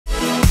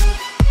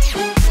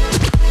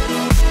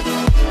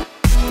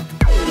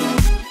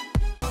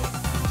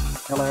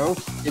Oh,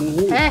 in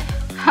me. Hey,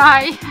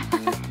 hi.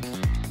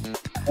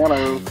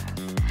 Hello.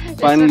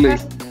 Finally.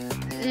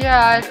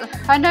 Yeah,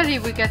 finally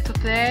we get to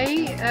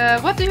play.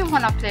 What do you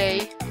wanna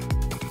play?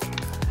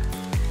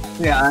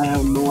 Yeah, I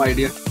have no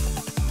idea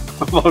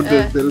about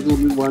this. There is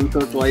only once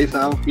or twice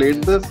I have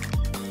played this,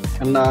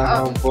 and I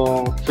have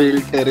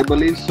failed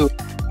terribly. So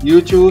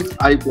you choose,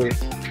 I play.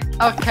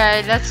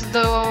 Okay, let's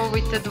do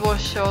with the DUOS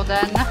show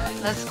then.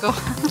 Let's go.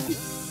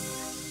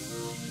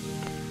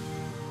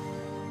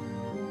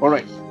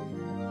 Alright.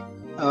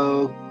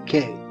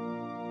 Okay.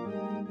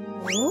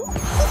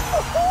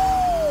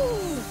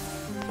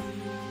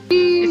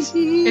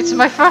 It's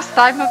my first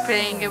time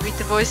playing with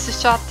the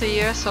voice chat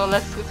here, so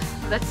let's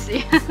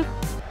see.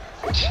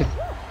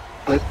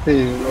 Let's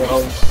see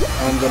how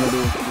I'm gonna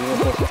do it.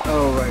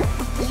 Alright.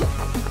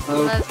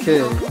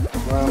 Okay.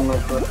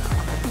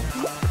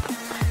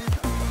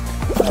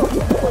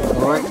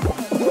 Alright.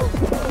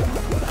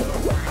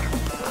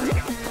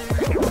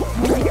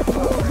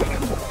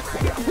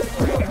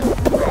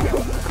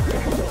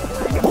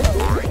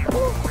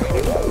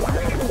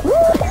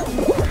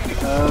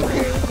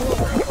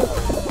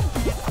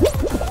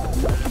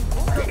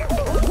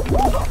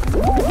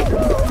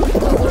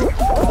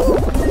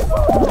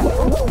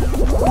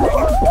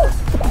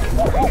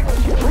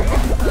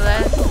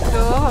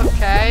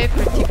 Okay,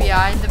 pretty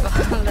behind, but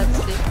let's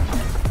see.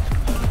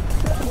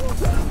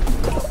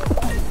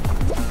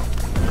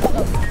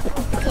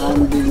 I'm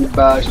being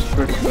bashed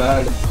pretty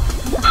bad.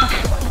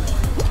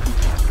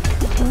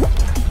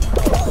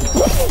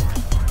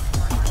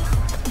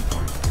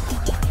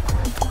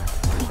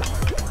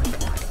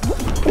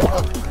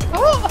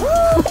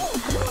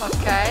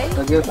 Okay.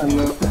 I guess I'm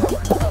gonna...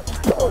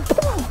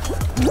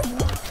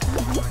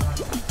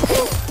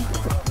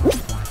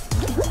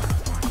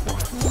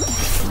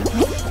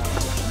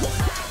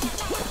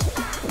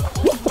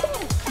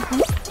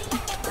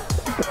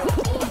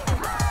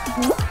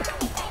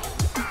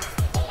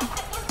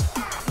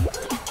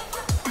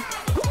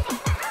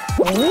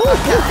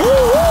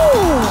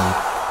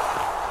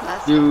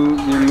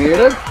 You made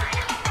it?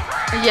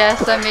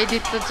 Yes, I made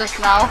it just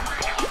now.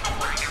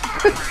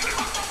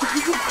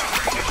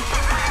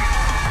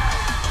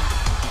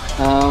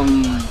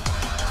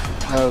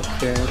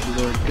 Okay,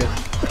 good.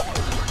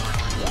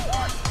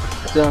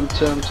 Jump.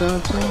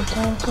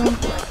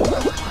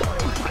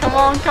 Come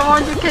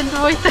on, you can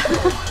do it.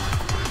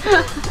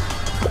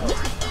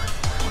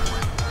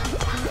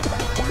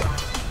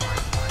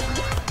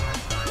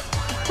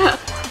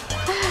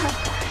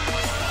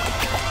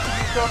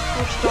 Got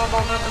pushed all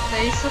over the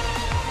place.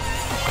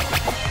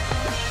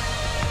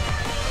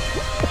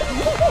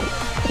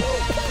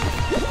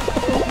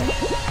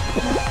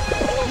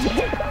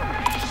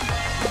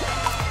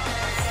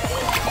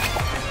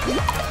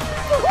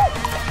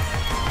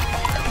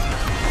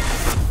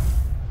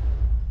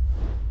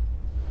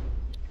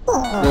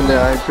 Really, I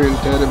feel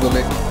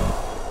terribly.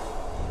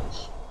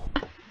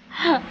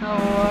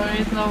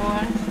 No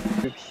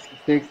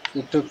worries.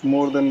 It took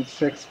more than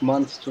 6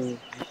 months to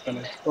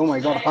finish. Oh my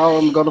god, how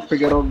I'm gonna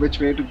figure out which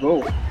way to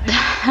go?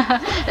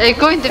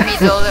 Go in the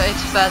middle,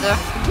 it's better.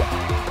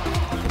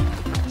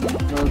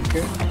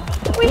 Okay.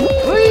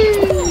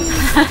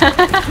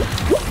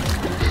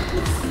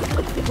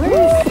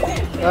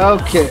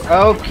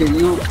 Okay,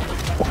 you...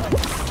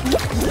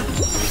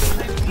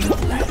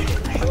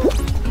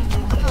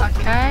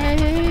 Okay,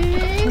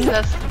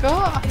 let's go.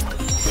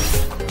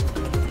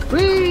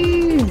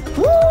 Whee!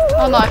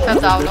 Oh no, I fell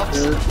down.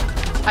 Oops.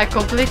 I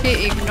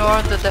completely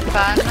ignored the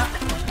fan.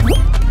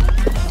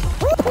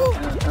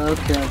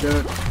 Okay, I got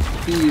it.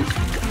 Please.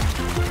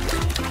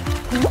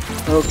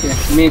 Okay,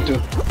 me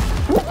too.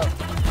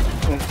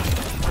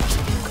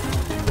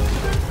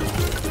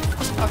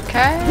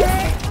 Okay,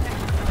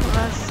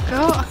 let's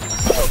go.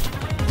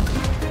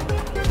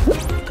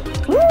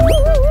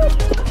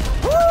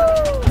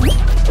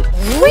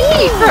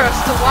 Whee!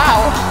 First,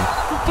 wow!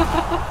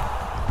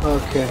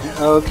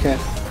 Okay.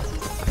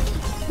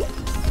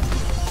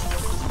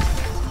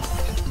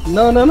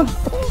 No. Come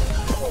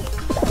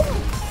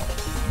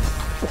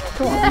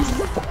on.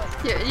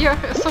 Yes. You're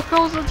so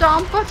close to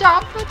jump.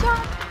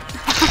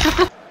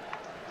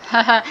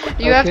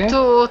 You have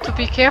to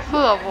be careful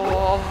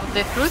of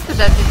the fruit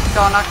that is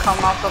gonna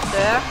come out of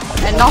there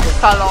and not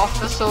fall off,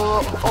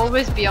 so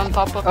always be on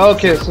top of it.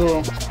 Okay,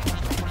 so...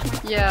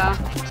 Yeah.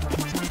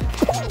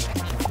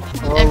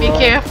 And be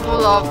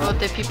careful of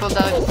the people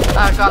that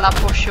are gonna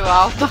push you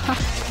out.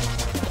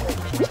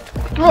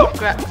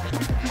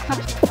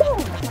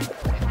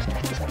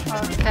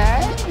 Okay,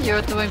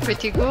 you're doing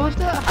pretty good.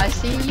 I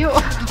see you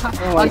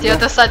on the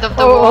other side of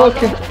the wall.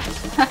 Okay.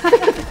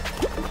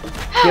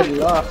 Get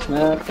lost,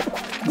 man.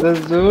 This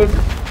dude.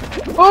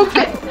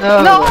 Okay.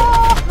 No.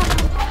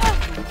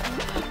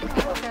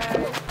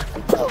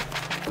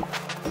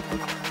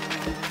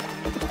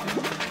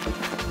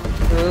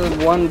 There's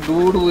one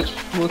dude which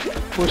was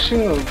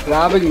pushing or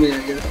grabbing me, I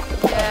guess.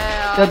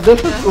 Yeah,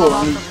 this is cool.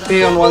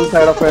 Stay on one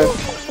side of it.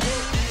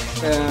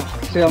 Yeah,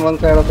 stay on one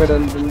side of it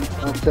and then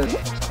that's it.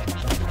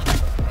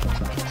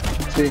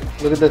 See,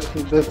 look at this.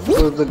 This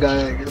was the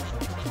guy, I guess.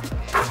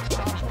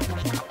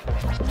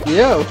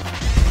 Yeah,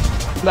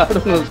 that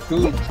was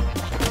cool.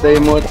 The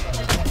emote.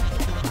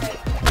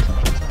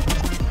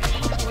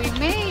 We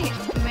may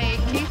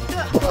make it.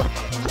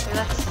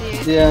 Let's see.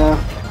 Yeah.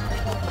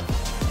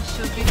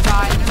 Should be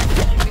fine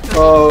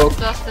because it's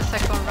just the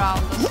second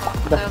round, so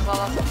there's a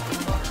lot of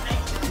people.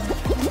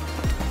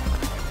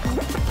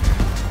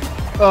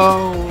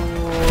 Oh,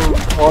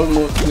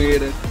 almost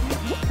made it.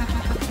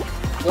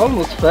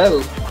 Almost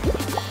fell.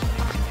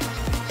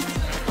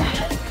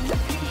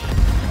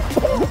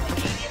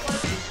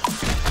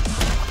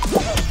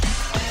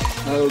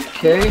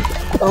 Okay.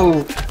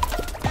 Oh,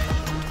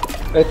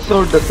 it's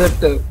so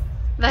deceptive.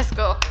 Let's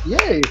go.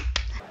 Yay!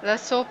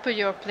 Let's hope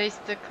you're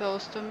placed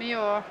close to me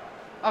or...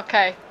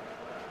 Okay.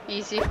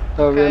 Easy.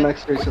 Oh, okay. we're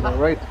next to each other,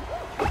 right?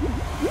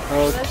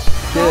 Okay.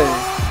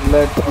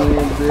 Let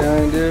me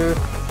behind you.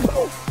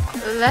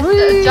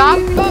 Let's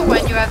jump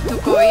when you have to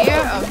go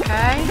here,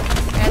 okay?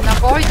 And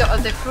avoid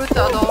the fruit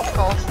at all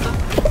costs.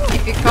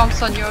 If it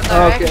comes on your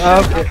direction.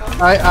 Okay, okay.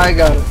 I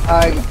got it.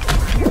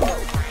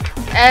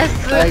 As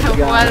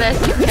well as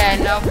you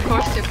can. Of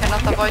course, you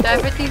cannot avoid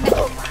everything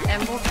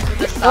and move to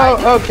the side.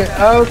 Oh, okay,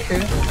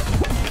 okay.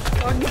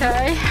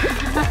 Okay.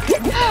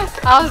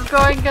 I was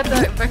going back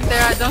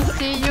there. I don't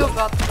see you,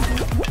 but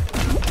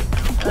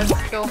let's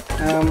go.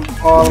 I'm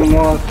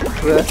almost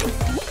there.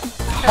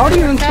 How do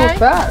you even so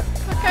fast?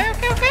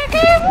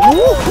 Okay.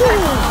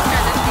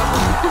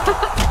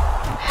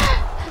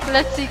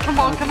 Let's see. Come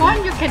on.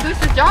 You can do it.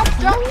 Jump.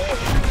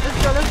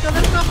 Let's go.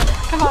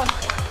 Come on.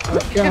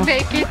 Okay. You can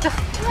make it.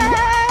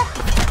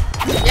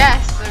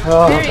 Yes,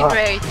 very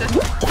great.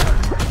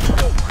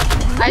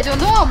 I don't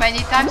know how many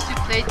times you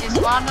played this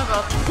one,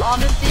 but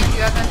honestly, if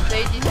you haven't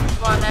played this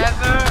one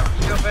ever,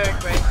 you're very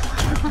great.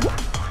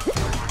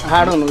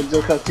 I don't know,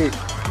 just see.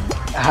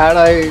 Had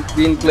I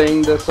been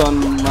playing this on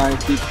my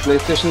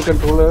PlayStation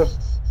controller,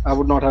 I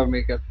would not have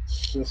made it.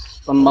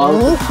 Just on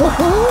mouse.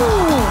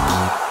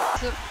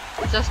 So,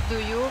 just do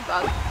you,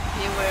 but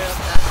be aware of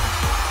that.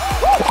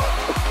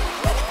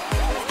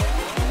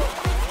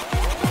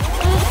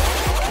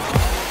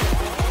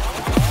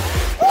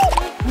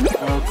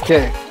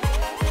 Okay.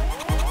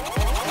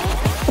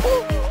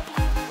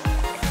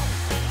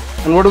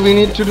 And what do we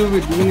need to do? We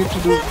just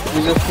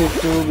need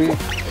to be...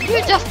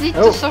 You just need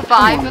to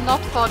survive and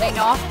not falling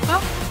off.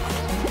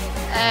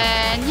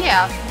 And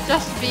yeah,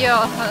 just be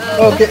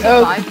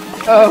survive.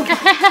 Okay.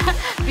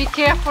 Be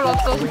careful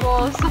of those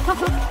walls.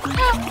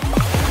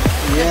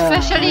 Yeah,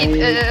 especially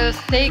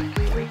stay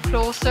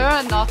closer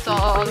and not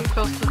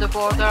close to the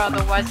border,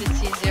 otherwise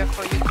it's easier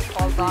for you to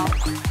fall down.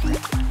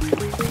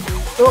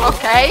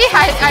 Okay,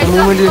 I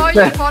just saw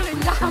you falling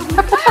down.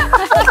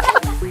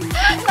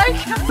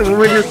 The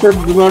moment you said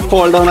do not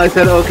fall down, I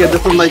said okay,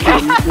 this is my cue,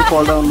 you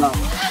fall down now. I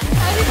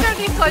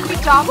literally saw you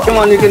jump. Come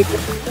on, you can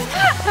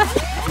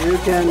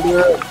do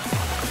it.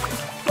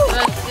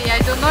 Let's see, I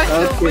don't know if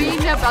you'll win,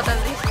 but at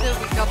least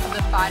we got to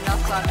the final,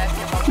 so I'm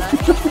happy about that.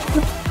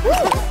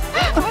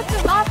 What's you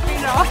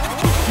laughing at?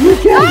 You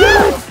can do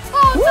it!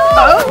 Oh no!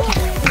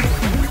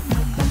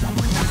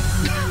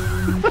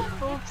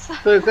 Oops.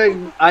 So it's like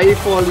I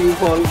fall, you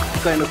fall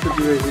kind of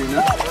situation, you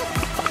know?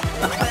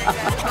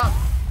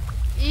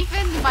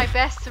 Even my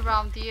best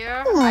around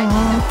here, I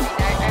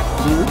didn't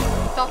win. I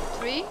was top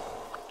 3,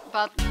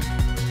 but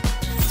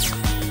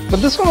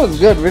this one was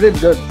good, we did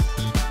good.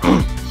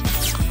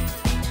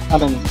 I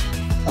don't know.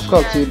 Of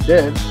course you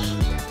did.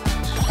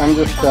 I'm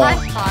just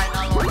nice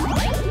final.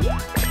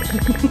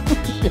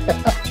 yeah.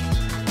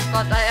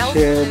 But I also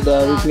should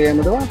we play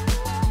another one?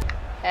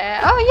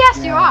 Oh yes,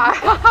 you are.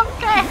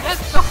 Okay,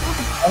 let's go.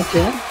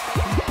 Okay.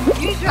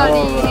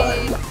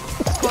 Usually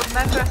squad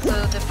members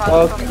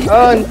depart from the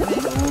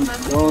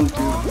don't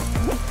do.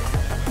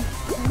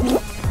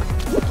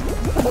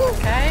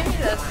 Okay,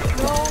 let's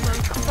go.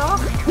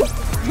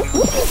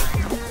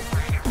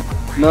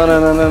 No.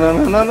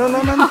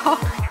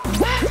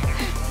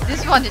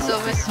 This one is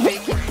always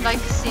tricky. It's like a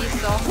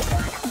seesaw.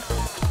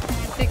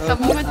 It takes a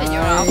moment and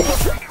you're out.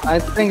 I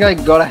think I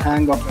got a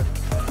hang of it.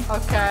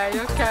 Okay.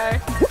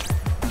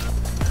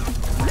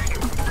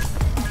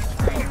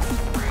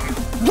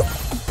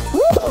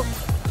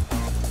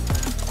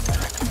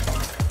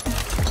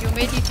 You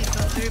made it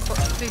into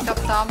three top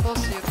tumbles,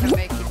 so you can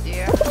make it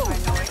there. I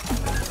know it.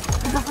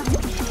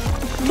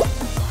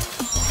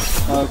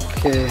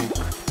 Okay.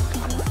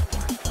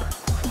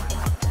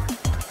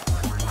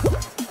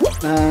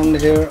 And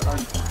here are...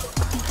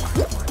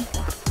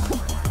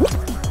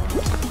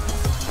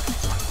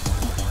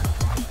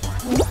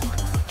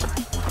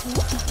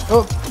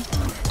 Oh!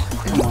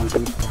 Come on,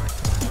 dude.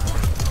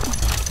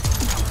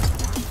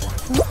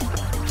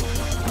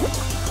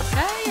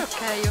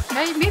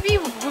 Okay.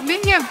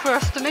 Maybe I'm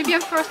first.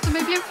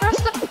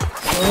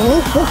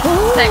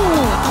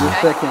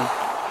 Second.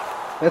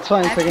 That's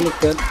fine, second is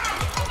good.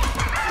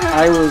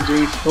 I will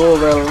do so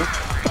well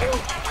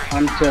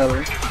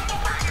until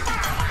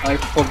I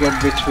forget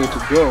which way to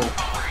go.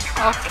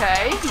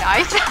 Okay,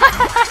 nice.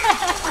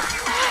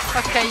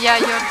 Okay, yeah,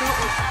 you're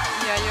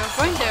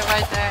going the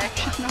right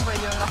direction, but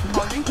you're not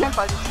following them,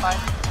 but it's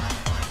fine.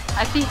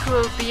 I think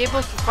we'll be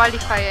able to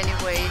qualify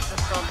anyways, so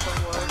don't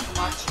worry too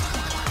much.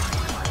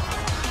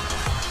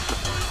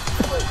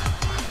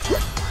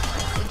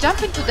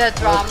 Jump into that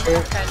drum.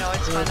 Okay, no,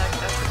 it's fine like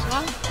that as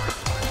well.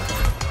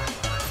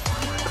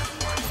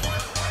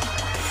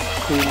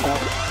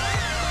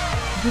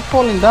 You're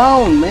falling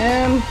down,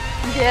 man.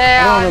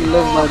 Yeah, I don't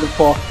live by the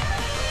fall.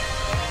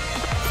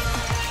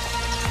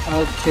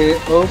 Okay,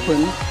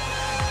 open.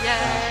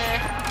 Yeah.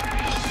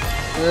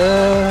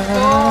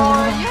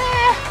 Oh,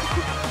 yeah.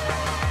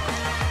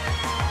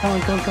 Come on.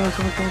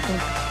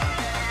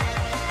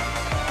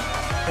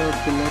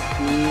 Okay, let's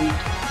move.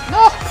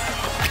 No!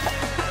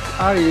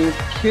 Are you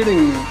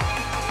kidding me?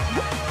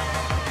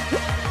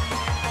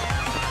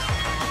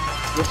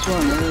 This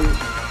one is...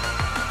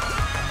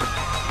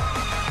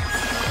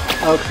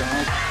 Okay,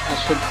 I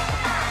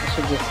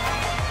should just...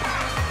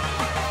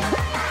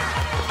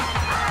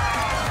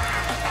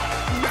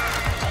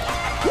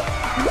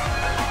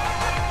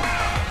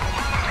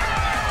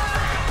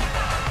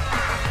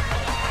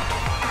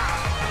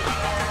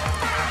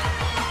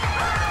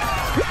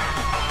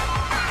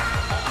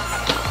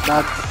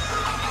 That's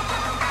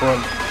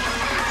good.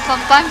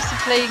 Sometimes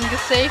playing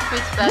safe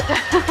is better.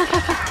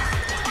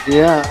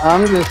 Yeah,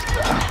 I'm just...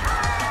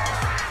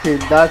 See,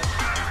 that's...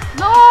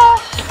 No!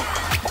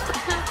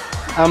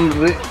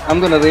 I'm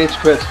gonna rage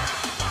quit.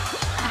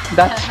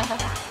 That's...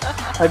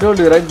 I told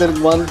you, right? There's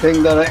one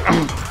thing that I...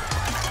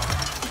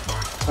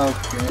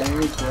 Okay,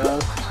 just...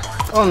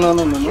 Oh, no.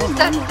 Use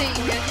that thing,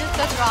 use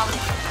that drum.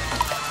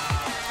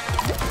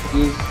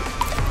 Use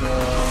the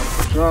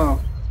drum.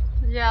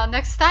 Yeah,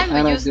 next time we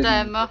use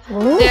them.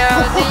 They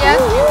have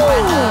you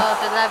when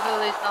the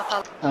level is not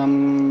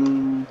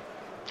allowed.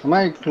 Am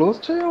I close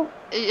to you?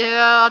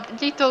 Yeah,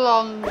 little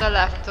on the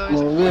left. No,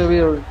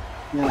 we're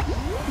yeah.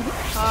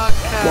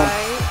 Okay.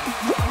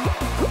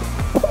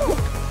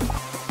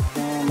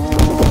 Come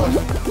on.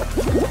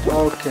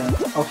 Okay,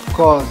 of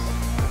course.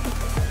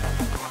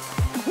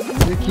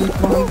 You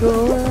keep on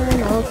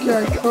going. Okay,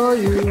 I saw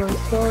you.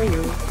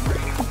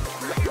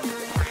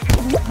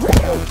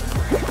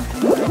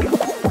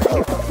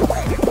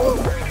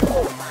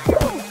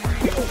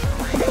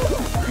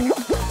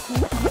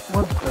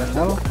 What the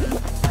hell?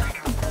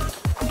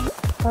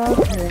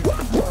 Okay.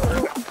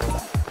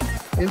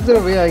 Is there a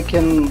way I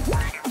can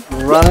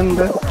run in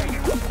this?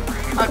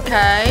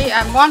 Okay,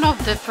 I'm one of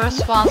the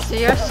first ones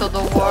here, so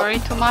don't worry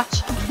too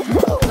much.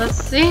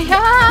 Let's see.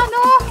 Ah,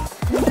 no!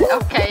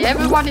 Okay,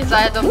 everyone is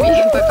ahead of me.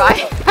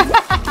 Bye-bye.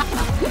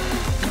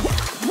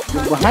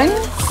 Behind me?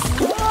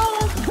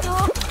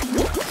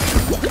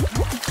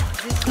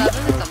 This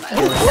level is a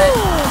mess. Okay.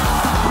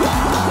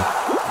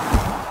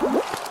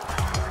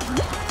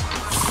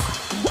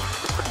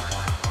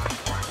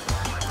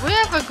 We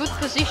have a good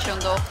position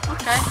though.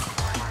 Okay.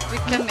 We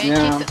can make it.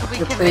 We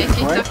can make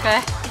it, right?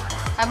 Okay.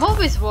 I'm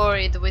always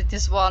worried with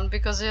this one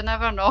because you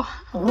never know.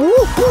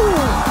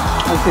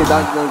 I see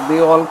that they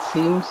all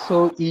seem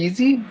so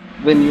easy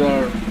when you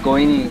are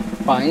going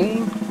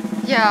fine.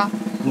 Yeah.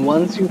 And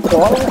once you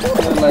fall,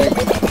 you're like,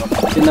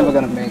 you're never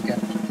gonna make it.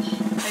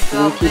 Exactly.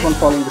 You keep on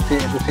falling the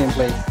same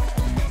place.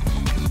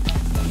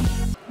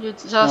 You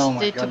just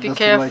need to be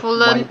careful.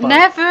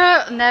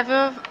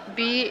 Never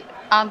be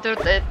under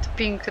that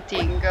pink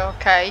thing,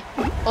 okay?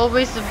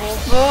 Always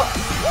move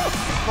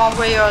one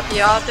way or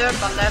the other,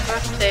 but never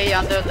stay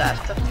under that.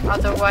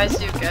 Otherwise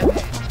you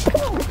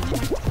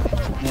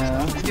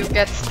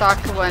get stuck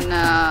when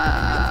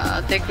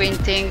the green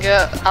thing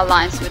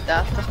aligns with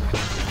that.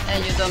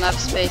 And you don't have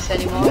space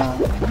anymore.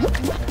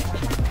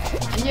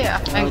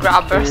 And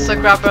grabbers. So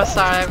grabbers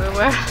are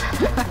everywhere.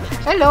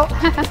 Hello!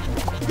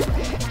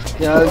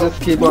 Yeah, I'll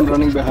just keep on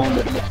running behind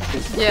it.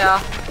 Yeah.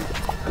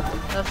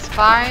 That's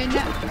fine.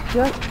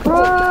 Just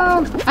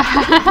run! I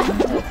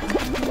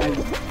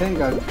think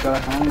I got a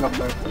hang of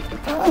it.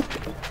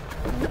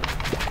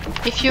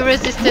 If you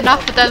resist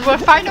enough, then we're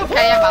fine.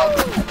 Okay, I'm out.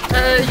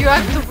 You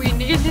have to win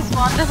this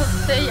one.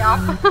 Stay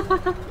up.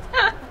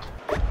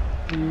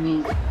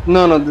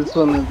 No, this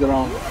one is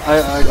wrong.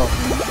 I got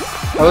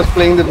it. I was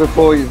playing this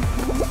before you.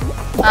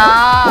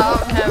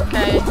 Ah,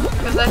 okay.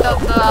 Because I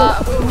thought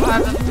we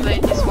haven't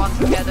played this one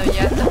together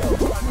yet.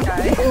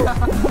 Okay.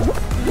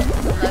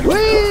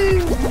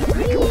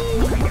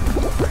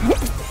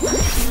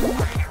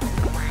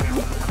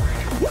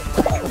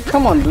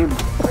 Come on, dude.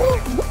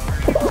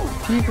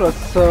 People are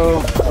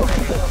so...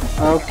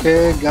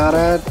 Okay, got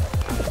it.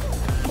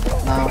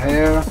 Now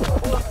here.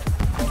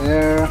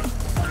 There.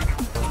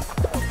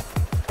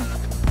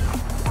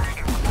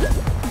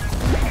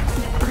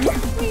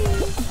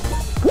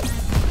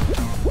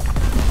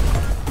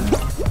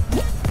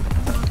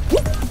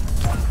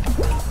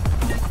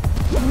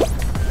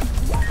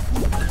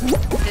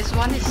 This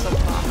one is so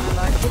fun, I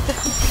like it.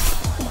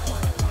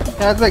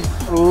 Yeah, it's like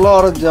a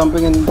lot of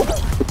jumping and a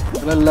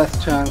little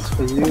less chance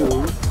for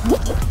you.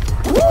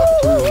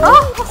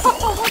 Oh,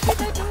 what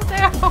did I do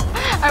there?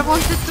 I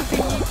wanted to be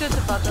heated,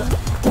 but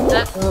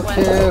that went.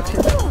 Okay.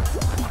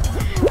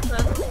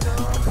 Let's go.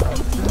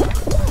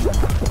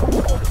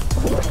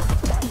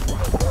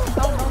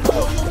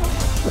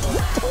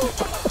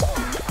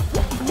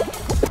 No.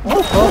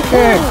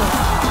 Okay. I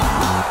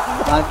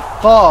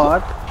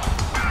thought.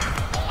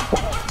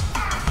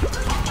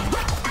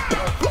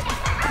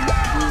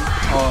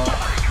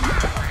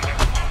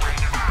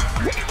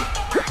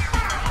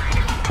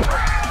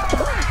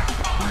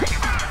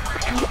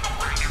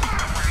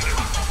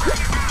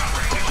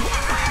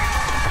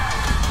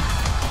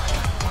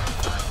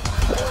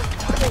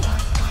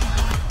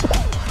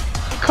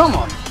 Come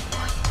on.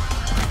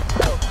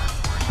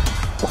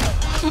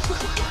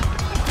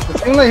 It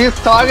seems like he's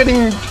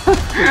targeting me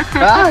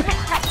back.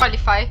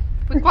 Qualify.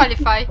 We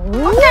qualify.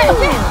 Okay,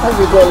 yes.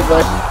 We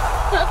qualify.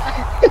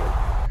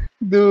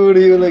 Dude,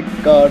 he like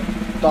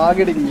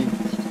targeting me.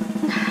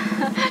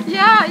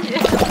 Yeah,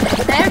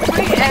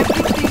 every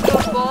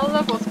single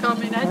ball was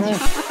coming at you.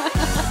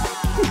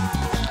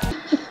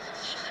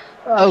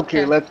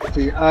 Okay, let's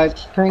see. I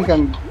think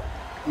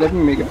let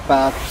me make a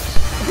path.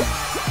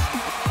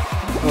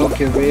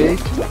 Okay, wait,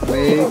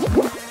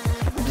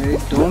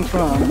 don't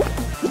run.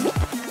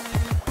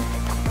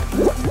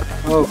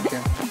 Okay.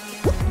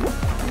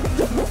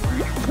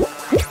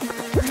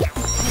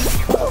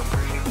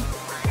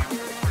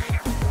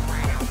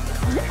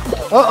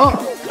 Oh!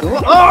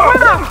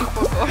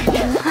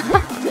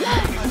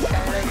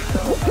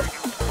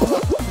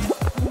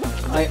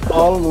 I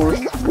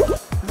almost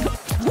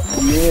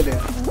made it.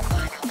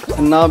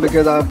 And now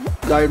because I've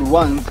died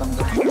once, I'm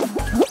gonna...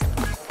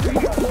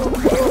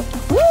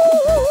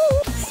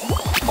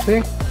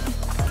 See?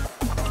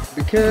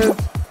 Because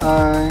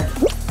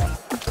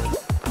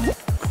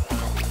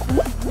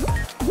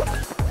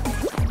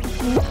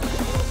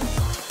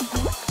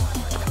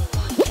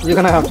you're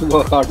gonna have to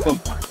work hard for me.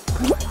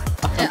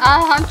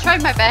 I'm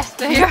trying my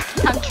best here.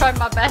 I'm trying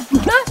my best.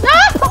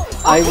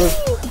 I was...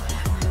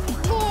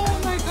 Oh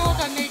my god,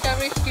 I made a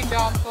risky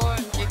jump,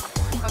 OMG.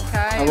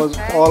 Okay, I was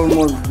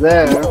almost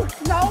there.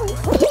 No!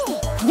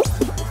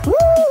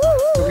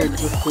 Okay,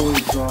 just go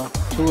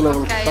 2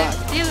 levels Okay, back.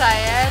 still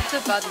ahead,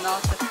 but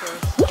not the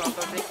first,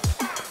 probably.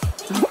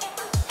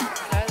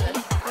 Okay,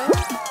 let's go.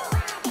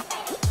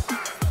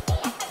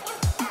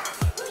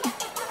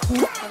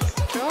 Let's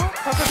go.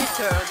 Probably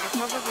third.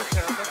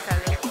 Okay,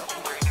 let's go.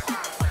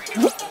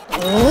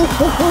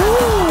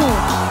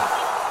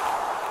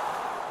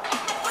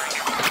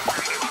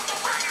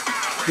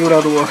 Dude, I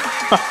was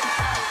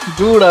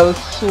Dude, I was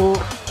so...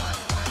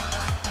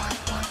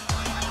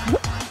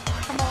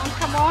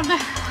 Come on.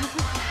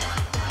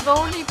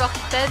 Slowly but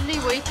steadily.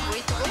 Wait.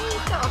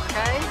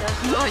 Okay, let's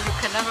go. You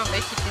can never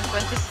make it in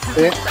 20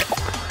 seconds.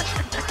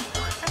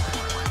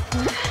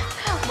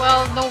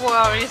 Well, no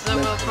worries.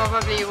 We'll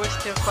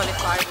still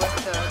qualify with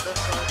third, so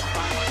it's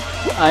fine.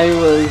 I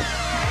will...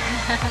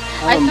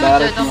 I told you I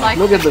don't like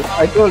Look at this,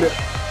 I told you.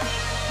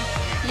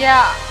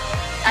 Yeah,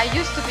 I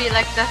used to be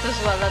like that as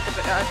well at the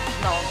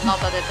no,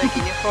 not at the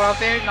beginning, for a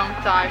very long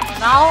time.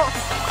 Now,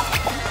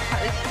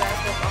 it's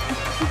better.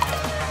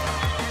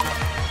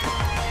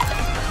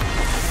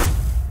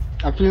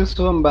 I feel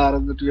so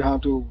embarrassed that you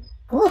have to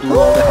do all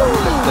the heavy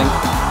thing.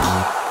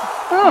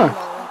 Ah,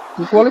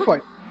 you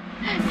qualified.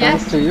 Yes.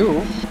 Thanks to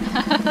you.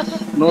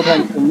 No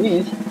thanks to me.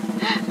 It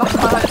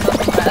doesn't matter.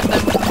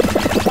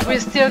 We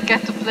still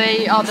get to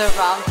play other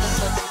rounds,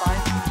 so it's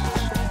fine.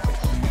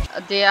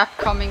 The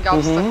upcoming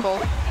obstacle.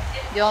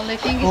 The only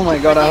thing is... Oh my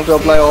god, I have to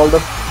apply all the...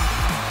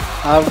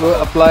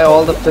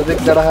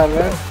 physics that I have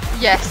read?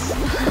 Yes.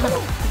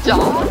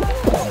 John.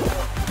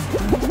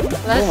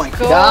 Let's oh my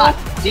go. god.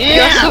 Yeah.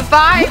 You're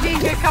surviving.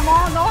 Come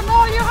on. Oh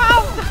no, you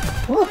have.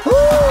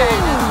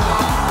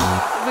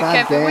 Okay,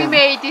 let's go. We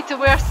made it.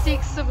 We're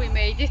 6. We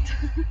made it.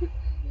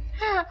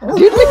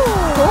 Did we?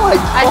 Oh,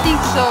 I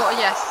think so.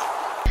 Yes.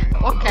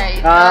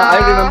 Okay. I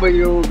remember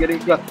you getting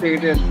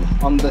frustrated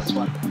on this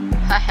one.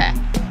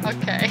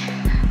 Okay.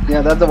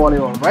 Yeah, that's the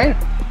volleyball, right?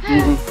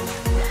 OMG.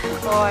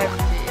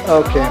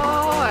 Okay.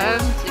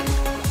 OMG.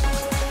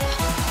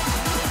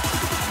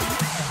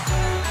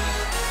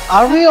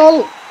 Are we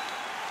all...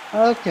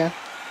 Okay.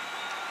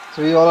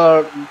 So we all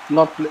are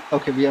not...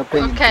 Okay, we are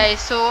playing. Okay,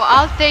 so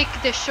I'll take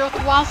the short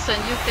ones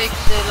and you take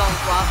the long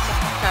ones.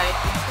 Okay.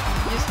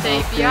 You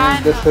stay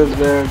behind. This is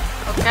where...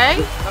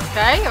 Okay,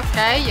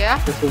 yeah.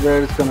 This is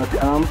where it's gonna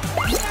come.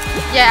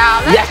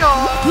 Yeah, let's go.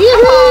 Come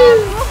on,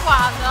 move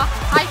on.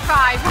 High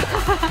five.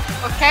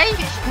 Okay,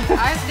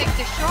 I'll take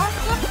the short.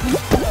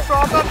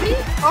 Probably.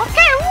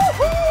 Okay,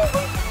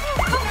 woohoo!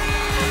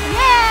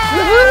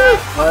 Yeah!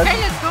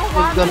 Okay, let's go.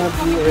 One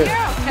from here.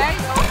 Okay,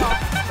 no.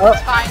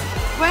 It's fine.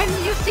 When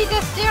you see the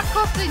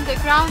circles in the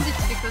ground,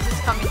 it's because it's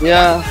coming down.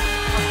 Yeah.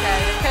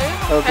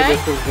 Okay.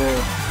 This is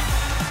there.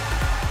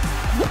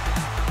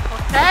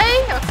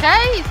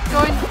 Okay, it's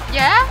going,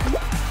 yeah.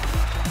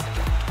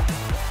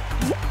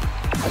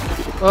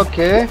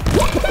 Okay.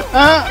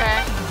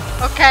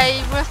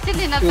 Okay, we're still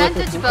in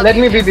advantage, but... Let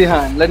me be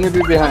behind,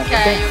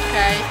 Okay,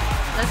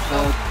 let's go.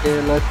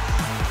 Okay, let's...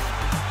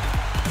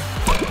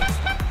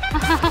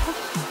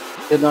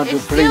 Did not do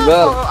It's pretty still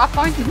well.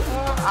 appointed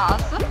for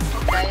us.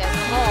 Okay, I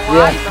don't know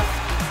why, but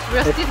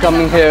we're still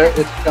coming here,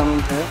 it's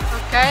coming here.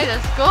 Okay,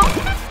 let's go.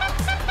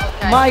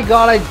 Okay. My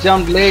god, I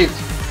jumped late.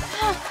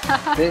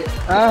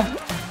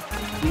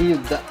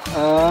 Leave the.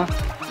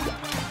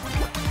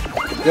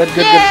 Good.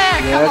 Yeah,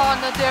 Yes. come on,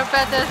 they're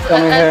better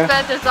Come as here.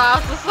 bad as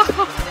us.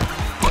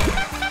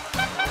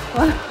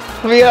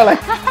 We are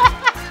like.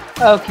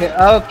 Okay.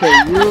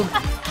 You.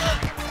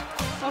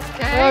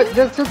 Okay.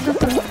 Just.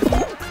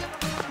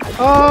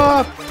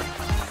 Oh.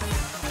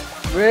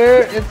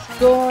 Where it's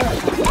going?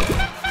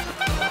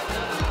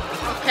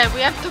 Okay,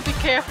 we have to be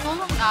careful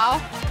now.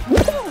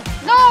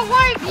 No,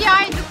 why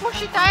behind?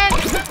 Push it ahead.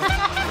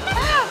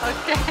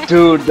 Okay.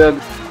 Dude, the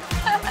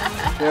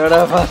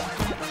of us.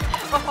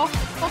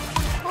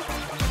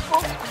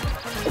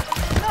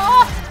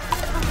 No.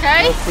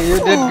 Okay. Okay, you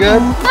did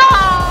good. No.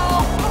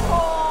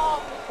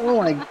 Oh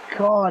my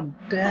god,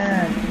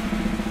 damn.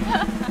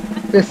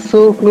 We're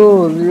so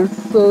close. You're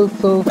so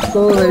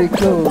very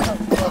close.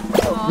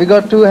 We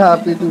got too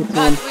happy too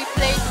But soon. we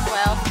played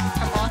well.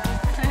 Come on.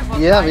 It was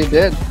Yeah, fine. we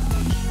did.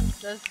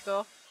 Let's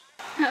go.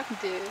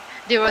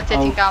 The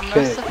rotating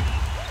cameras. If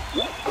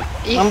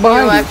I'm you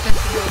behind you. happen to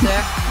go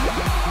there.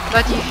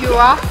 But if you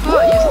up,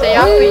 you stay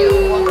up,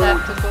 you won't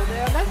have to go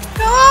there. Let's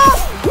go!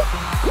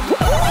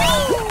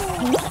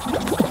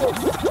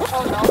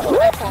 Oh no,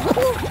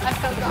 I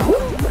fell down.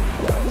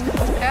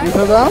 Okay. You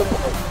fell down?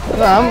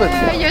 No, I'm with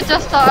you. You're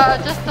just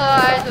ahead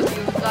of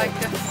you, like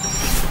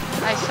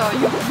I saw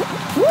you.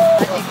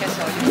 I think I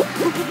saw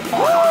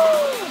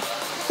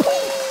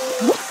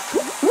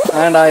you.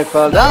 And I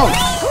fell down.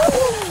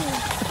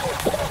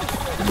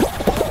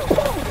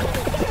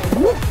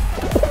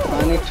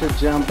 I need to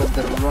jump at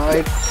the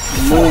right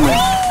moment.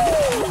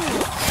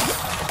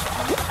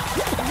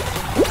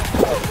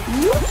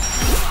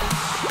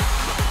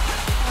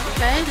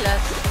 Okay,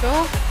 let's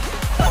go.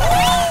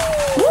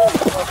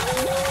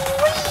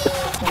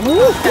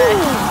 Okay.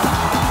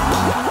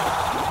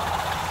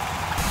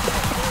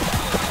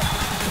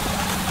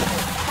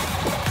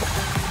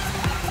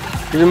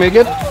 Did you make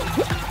it?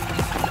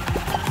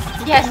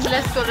 Yes,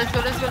 let's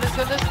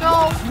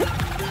go.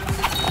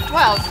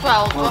 Well,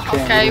 12.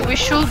 Okay, yeah. we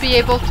should be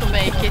able to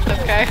make it,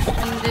 okay?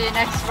 In the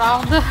next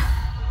round.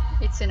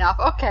 It's enough.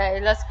 Okay,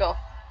 let's go.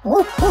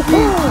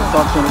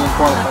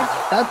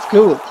 That's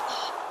cool.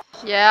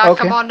 Yeah, Okay.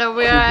 come on,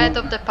 we're ahead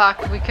of the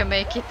pack. We can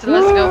make it.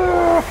 Let's go.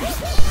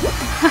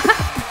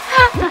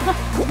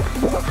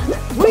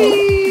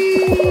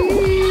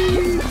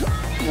 Whee!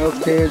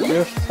 Okay,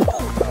 just.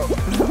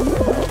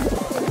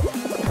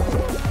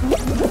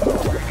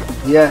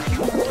 Yes,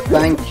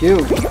 thank you.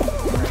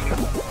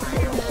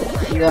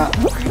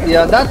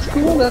 Yeah, that's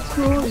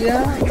cool,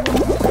 yeah.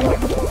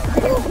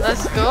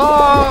 Let's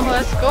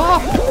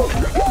go.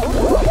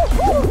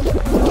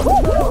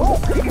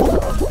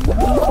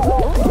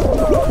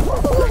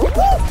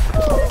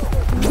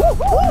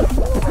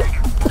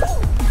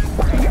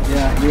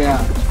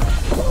 Yeah.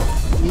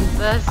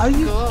 Let's Are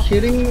you go.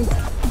 kidding me?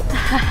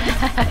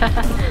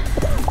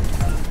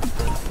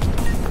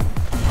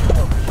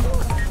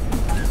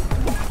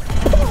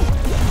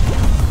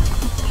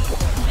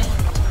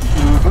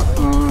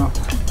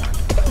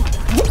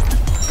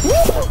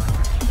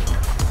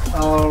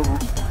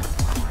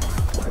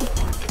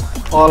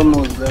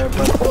 Almost there,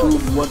 but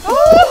dude, what? Oh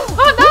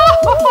no!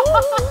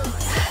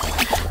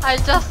 I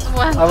just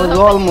went. I was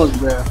almost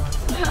there.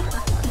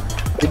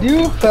 Did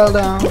you fell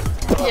down?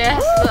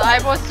 Yes,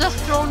 I was just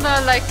thrown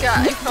like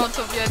in front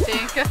of you, I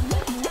think.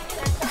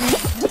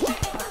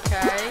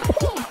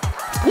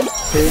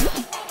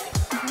 Okay.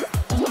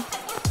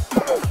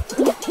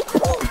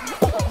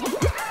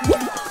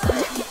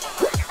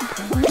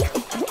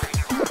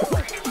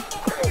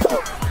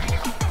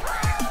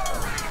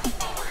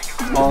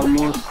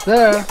 Almost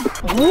there.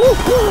 No,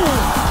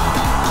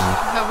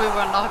 we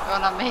were not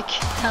gonna make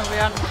it. We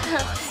are.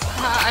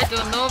 I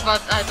don't know,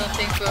 but I don't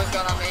think we're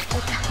gonna make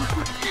it.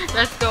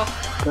 Let's go.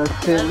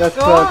 Let's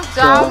go. go.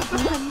 Jump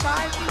and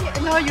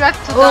dive. No, you have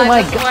to Oh dive my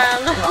as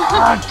well.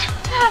 God.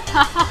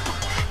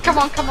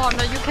 Come on.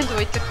 No, you can do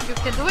it.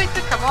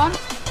 Come on.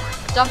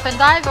 Jump and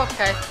dive.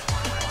 Okay.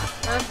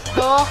 Let's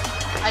go.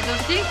 I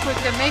don't think we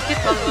can make it,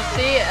 but we'll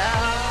see.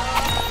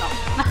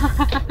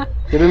 No.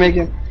 Did we make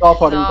it?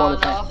 Top out in No.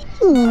 qualifying.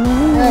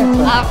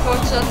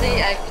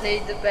 Unfortunately, I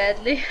played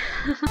badly.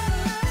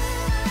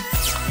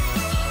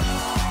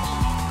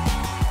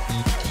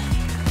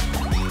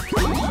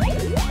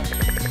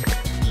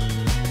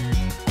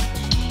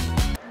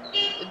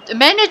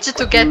 Manage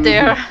to get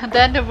there,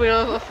 then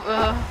we'll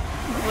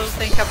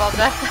think about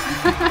that.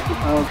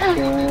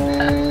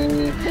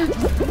 Okay.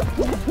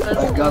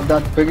 I got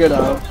that figured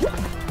out.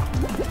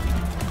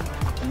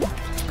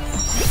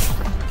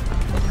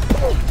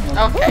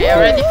 Okay, I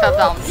already fell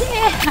down.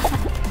 Yeah.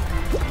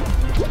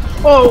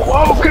 Oh,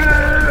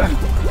 okay.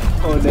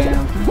 Oh,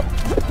 damn.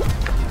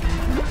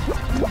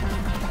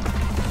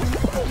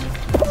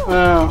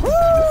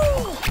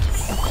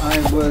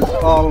 I was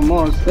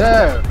almost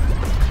there.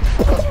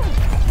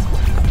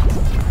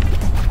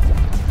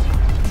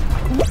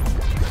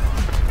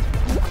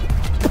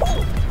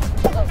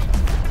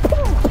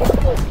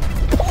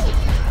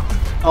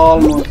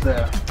 Almost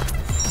there.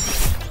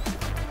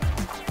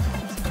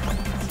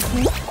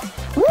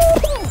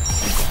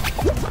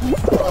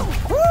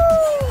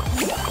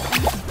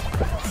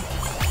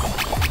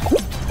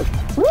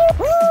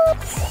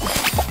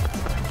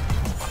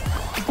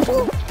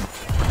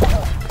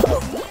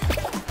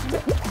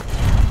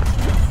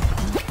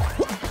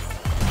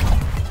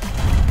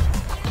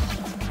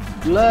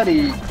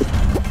 Bloody.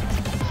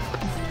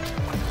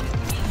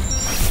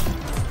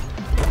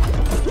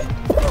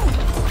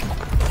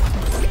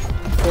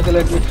 Okay,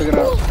 let me figure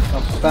out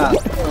a path.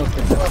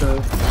 Okay, so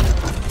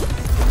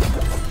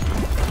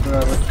where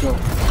I would go.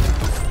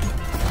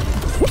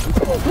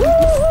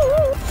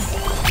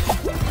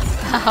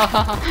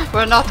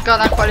 We're not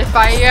gonna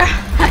qualify here.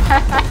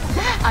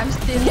 I'm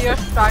still here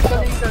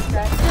struggling,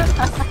 okay?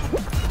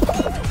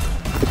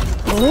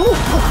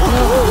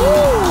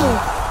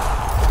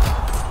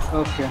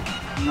 Okay,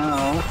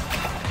 now.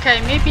 Okay,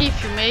 maybe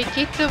if you make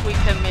it, we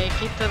can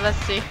make it. Let's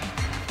see.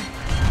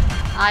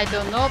 I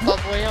don't know,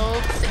 but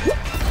we'll see.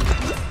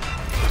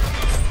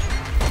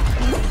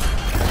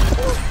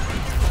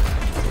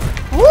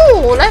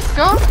 Ooh, let's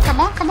go!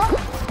 Come on, come on!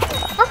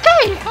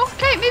 Okay,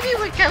 okay, maybe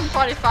we can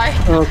qualify.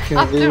 Okay,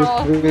 after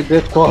all. we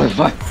did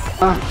qualify.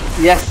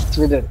 Yes,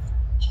 we did.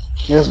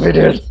 Yes, we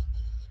did.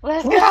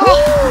 Let's go!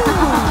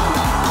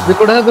 We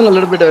could have been a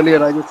little bit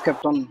earlier. I just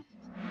kept on.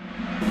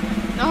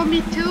 No,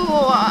 me too.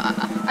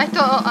 I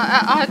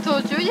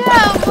told you,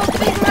 yeah, we'll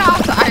figure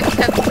out. I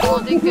kept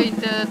holding in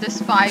the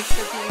spike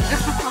thing,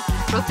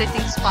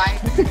 rotating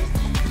spike.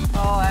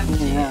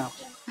 OMG. Yeah.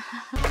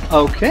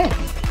 Okay.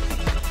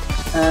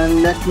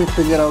 And let me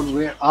figure out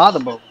where are the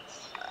boats.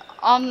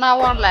 On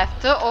our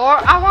left or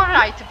our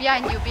right,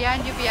 behind you,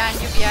 behind you, behind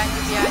you, behind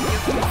you, behind you.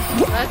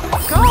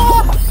 Let's go!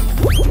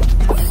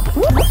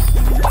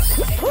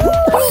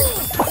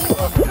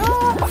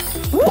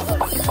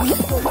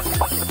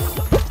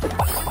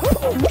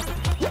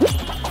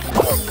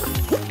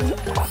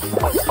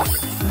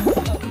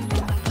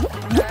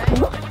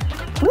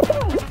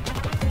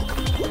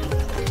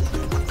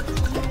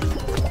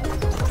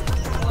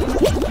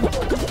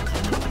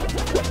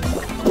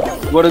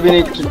 What do we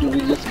need to do? We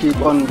just keep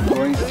on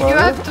going forward? You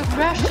have to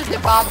crash the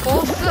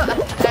bubbles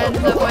and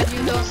when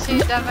you don't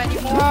see them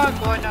anymore,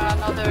 go in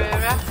another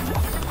area.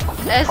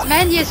 As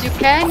many as you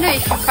can.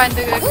 If you find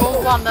the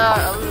gold one,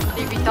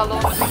 leave it alone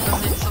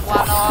because it's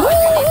one you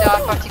need a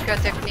particular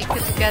technique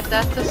to get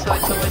that, so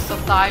it's a waste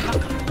of time.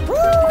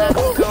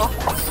 Let's go.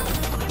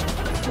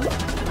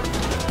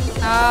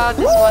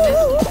 This one is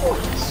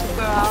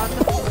super hard.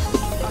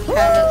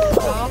 Okay, let's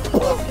go.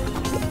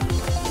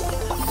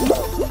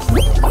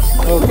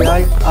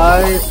 Okay,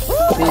 I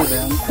see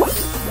them.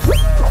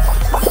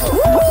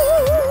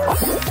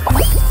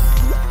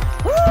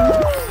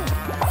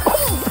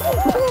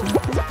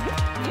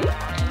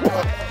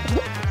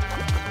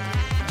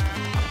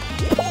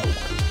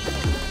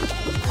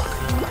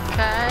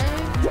 Okay.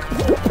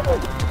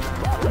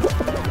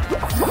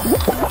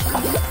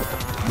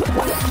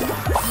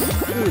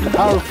 Dude,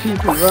 how are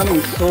people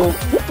running so...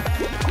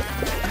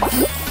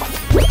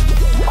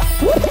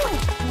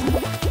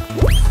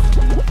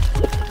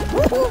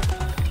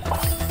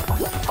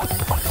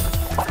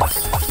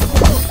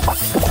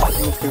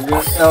 Okay,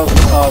 where else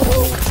are we?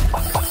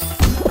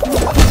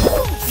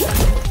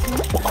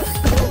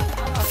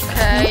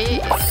 Okay,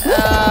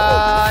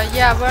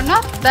 yeah, we're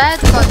not bad,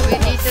 but we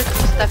needed to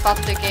step up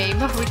the game.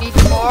 We need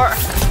more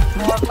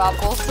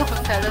bubbles.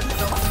 Okay, let's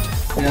go.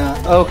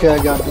 Yeah, okay, I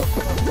got it.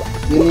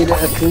 We need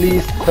at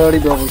least 30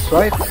 bubbles,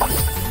 right?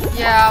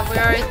 Yeah,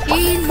 we're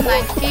 18,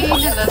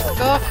 19, let's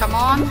go, come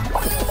on.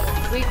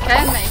 We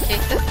can make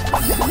it.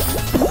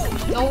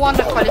 No one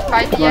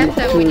qualified yet,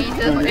 and we need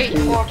 8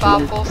 more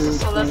bubbles,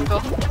 so let's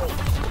go.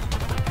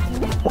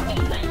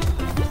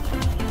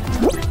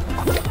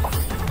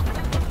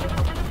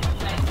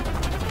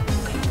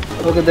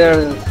 Okay, there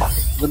it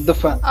is. With the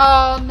fan.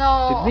 Oh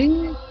no. Did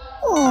we?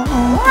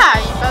 Why?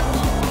 But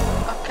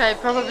okay,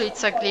 probably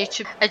it's a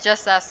glitch. I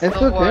just asked, It's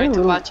don't okay, worry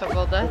too much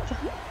about that.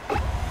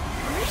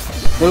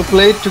 We'll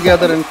play it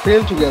together and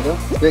fail together.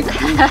 Big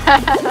deal.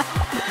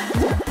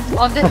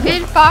 On the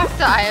fail part,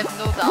 I have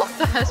no doubt,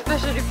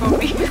 especially for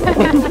me.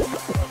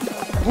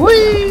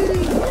 Whee!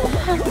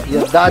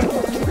 Yeah, that...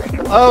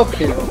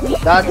 Okay,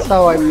 that's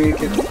how I make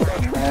it.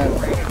 And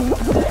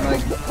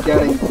like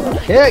getting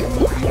kicked.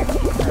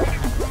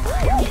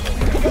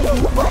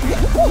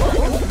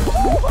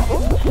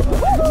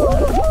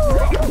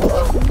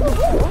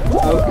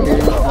 Okay.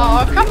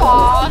 Oh, come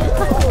on!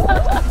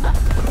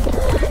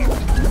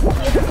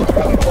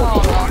 Oh,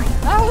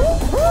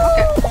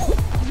 okay.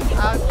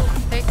 I'll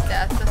take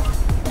that.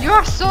 You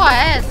are so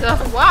ahead!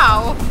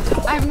 Wow!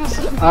 I'm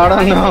so I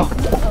don't know.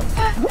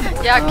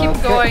 Yeah,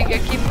 keep going,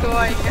 keep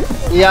going.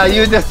 Yeah,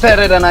 you just said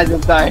it and I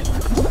just died.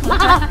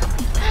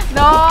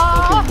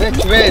 No! Okay,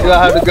 which way do I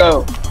have to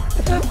go?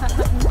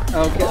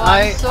 Okay, Oh,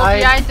 I'm so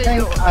behind think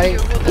you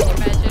wouldn't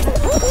imagine.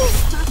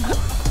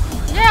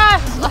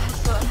 Yes!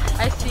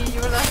 I see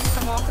you, let's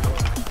come on.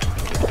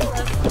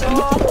 Let's go.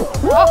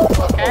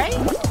 Oh, okay.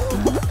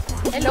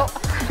 Hello.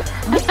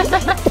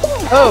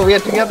 Oh, we are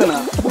together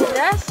now.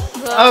 Yes.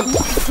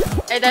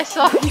 And I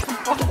saw you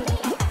fall.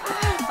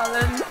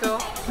 Let's go.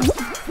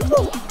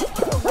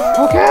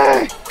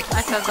 Okay.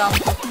 I fell down.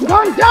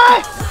 Don't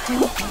die!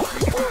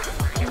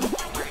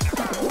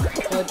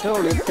 I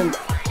told you, it's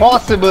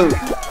impossible.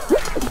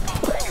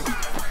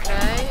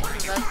 Okay,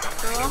 let's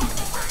go.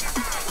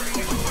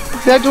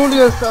 See, I told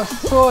you I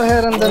saw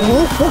her and then I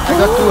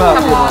got too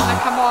happy.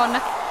 Come on.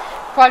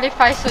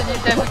 Qualify so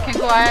that we can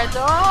go ahead.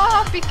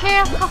 Oh, be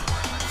careful.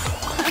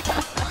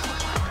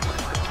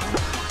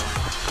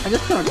 I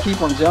just cannot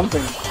keep on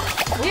jumping.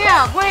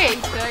 Yeah, wait.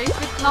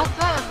 If it's not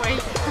there,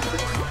 wait.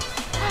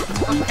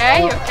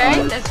 Okay,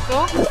 let's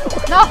go.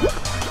 No.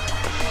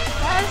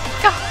 Let's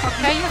go.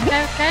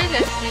 Okay,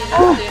 let's see.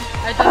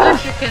 I don't know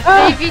if you can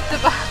save it,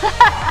 but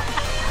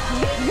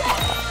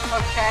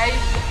okay.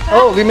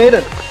 Oh, we made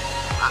it.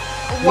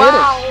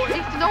 Wow,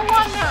 if no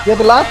one... You're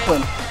the last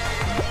one.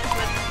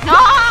 No!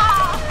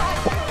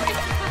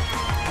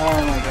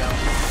 Oh my god.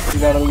 You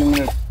got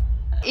eliminated.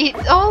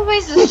 It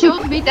always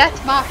showed me that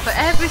map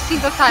every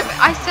single time.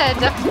 I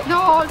said,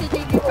 no,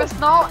 Lily Leapers,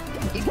 no.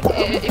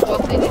 It was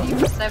Lily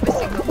Leapers every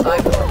single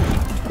time.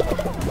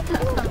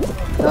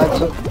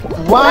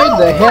 Why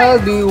the hell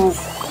do you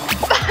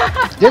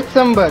hit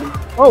somebody?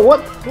 Oh,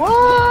 what?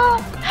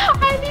 What?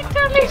 I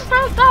literally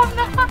fell down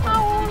the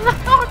hole.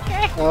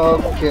 Okay.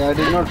 Okay, I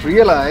did not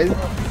realize.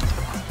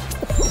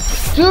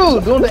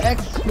 Dude, don't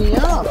X me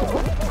up.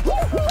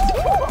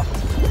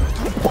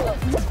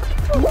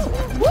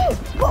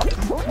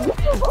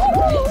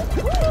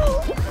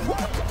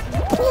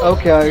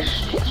 Okay, I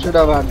should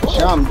have had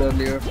jumped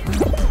earlier.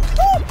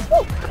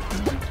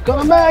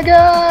 Gonna make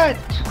it!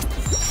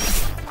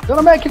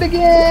 Gonna make it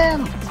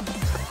again!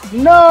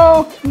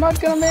 No! Not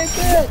gonna make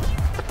it!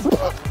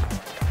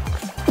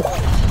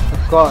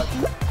 Of course.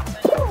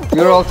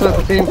 You're also at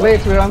the same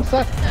place where I'm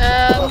stuck.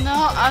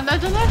 No, I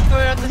don't know if we're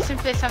at the same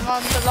place. I'm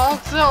on the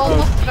logs,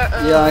 almost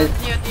near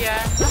the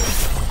end.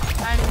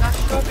 I'm not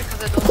sure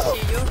because I don't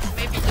see you.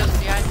 Maybe just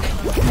behind me.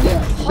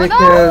 Yeah,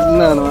 because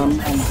no,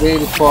 I'm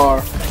very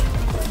far.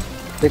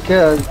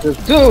 Because the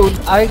dude,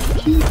 I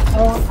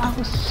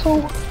was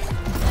so.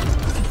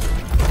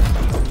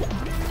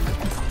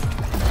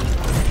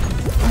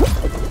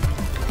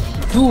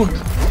 Dude,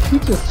 he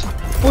just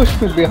pushed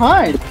me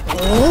behind.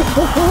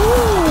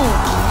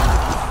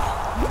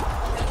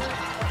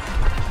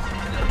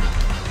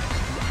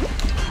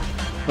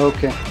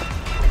 Okay.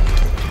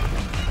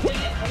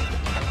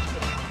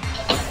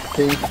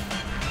 Okay.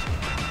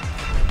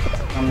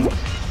 I'm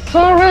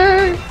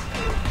sorry.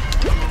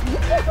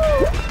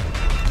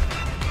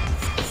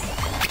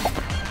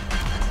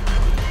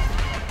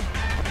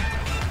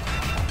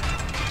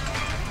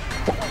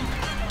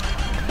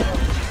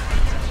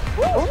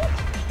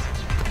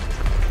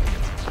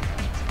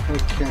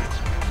 Okay.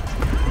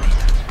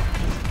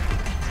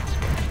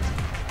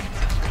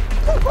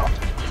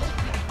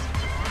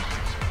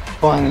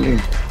 Finally.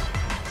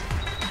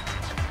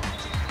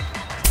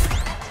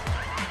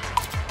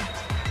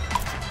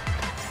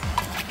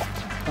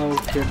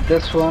 Okay,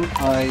 this one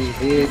I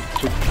hate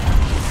to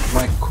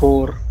my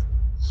core.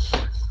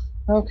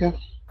 Okay.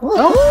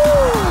 Oh.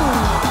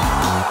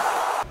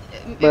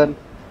 But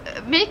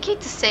make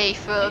it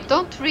safe.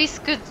 Don't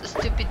risk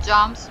stupid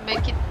jumps.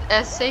 Make it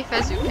as safe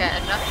as you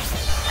can,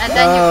 and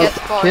then you get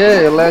points.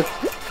 Okay, let's.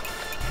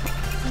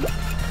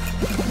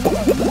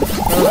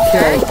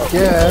 Okay,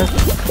 yeah.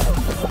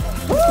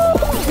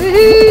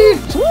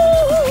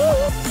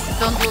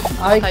 Don't do.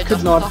 I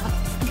could not.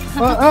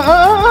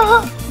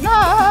 No.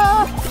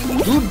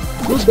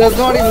 Dude does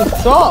not even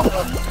stop.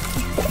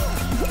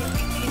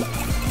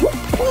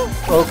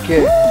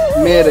 Okay,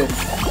 made it.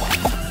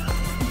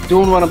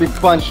 Don't want to be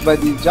punched by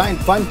these giant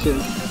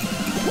punches.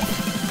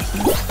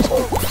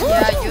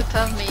 Yeah, you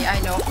tell me, I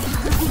know.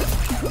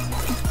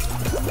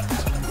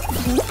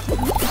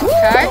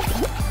 Okay.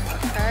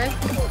 Okay.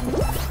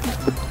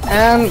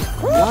 And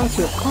once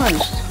you're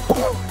punched.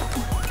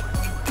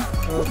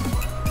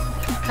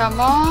 Come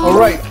on.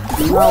 Alright,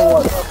 now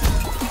what?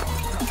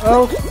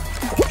 Oh.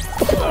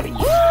 Bloody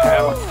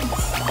hell.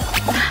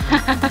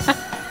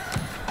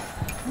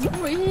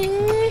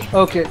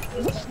 Okay.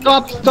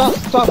 Stop,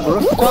 bro.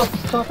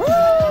 Stop.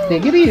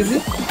 Take it easy.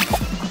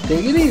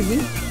 There's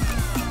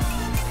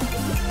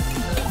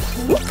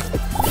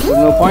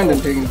no point in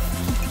taking it.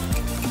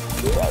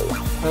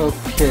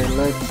 Okay,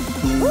 let's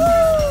see.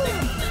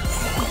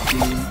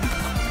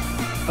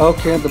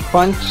 Okay, the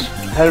punch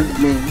helped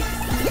me.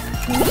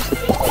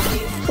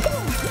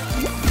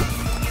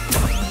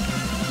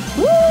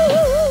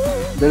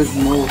 There is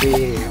no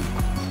way.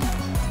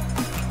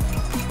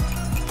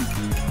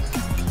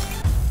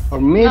 Or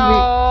maybe.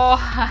 No.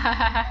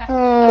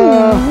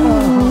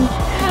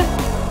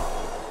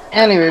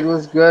 Anyway, it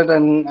was good,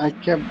 and I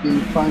kept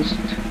being punched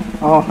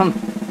on.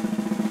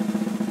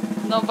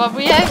 No, but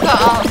we have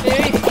a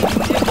very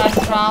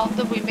nice round.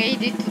 We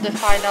made it to the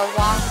final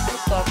one,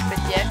 so I'm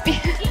pretty happy.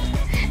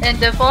 And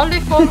the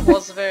VolleyFall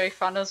was very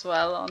fun as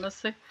well,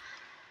 honestly.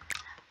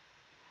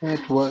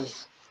 It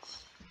was.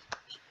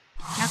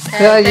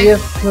 Okay, Yeah,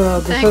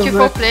 thank you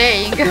for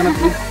playing.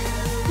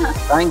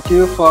 Thank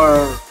you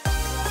for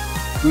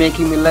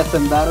making me less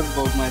embarrassed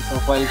about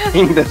myself while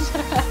playing this.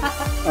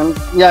 And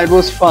yeah, it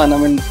was fun. I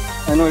mean,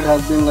 I know it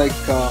has been like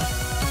a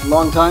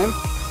long time.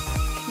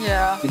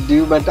 Yeah. To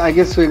do, but I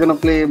guess we're gonna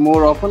play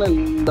more often,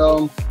 and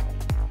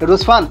it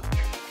was fun.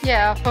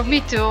 Yeah, for me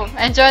too.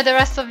 Enjoy the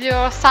rest of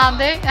your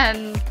Sunday,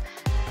 and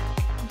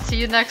See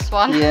you next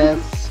one.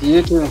 Yes,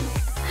 you too.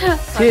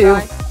 See you.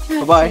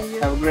 Bye bye.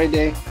 Have a great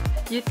day.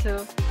 You too.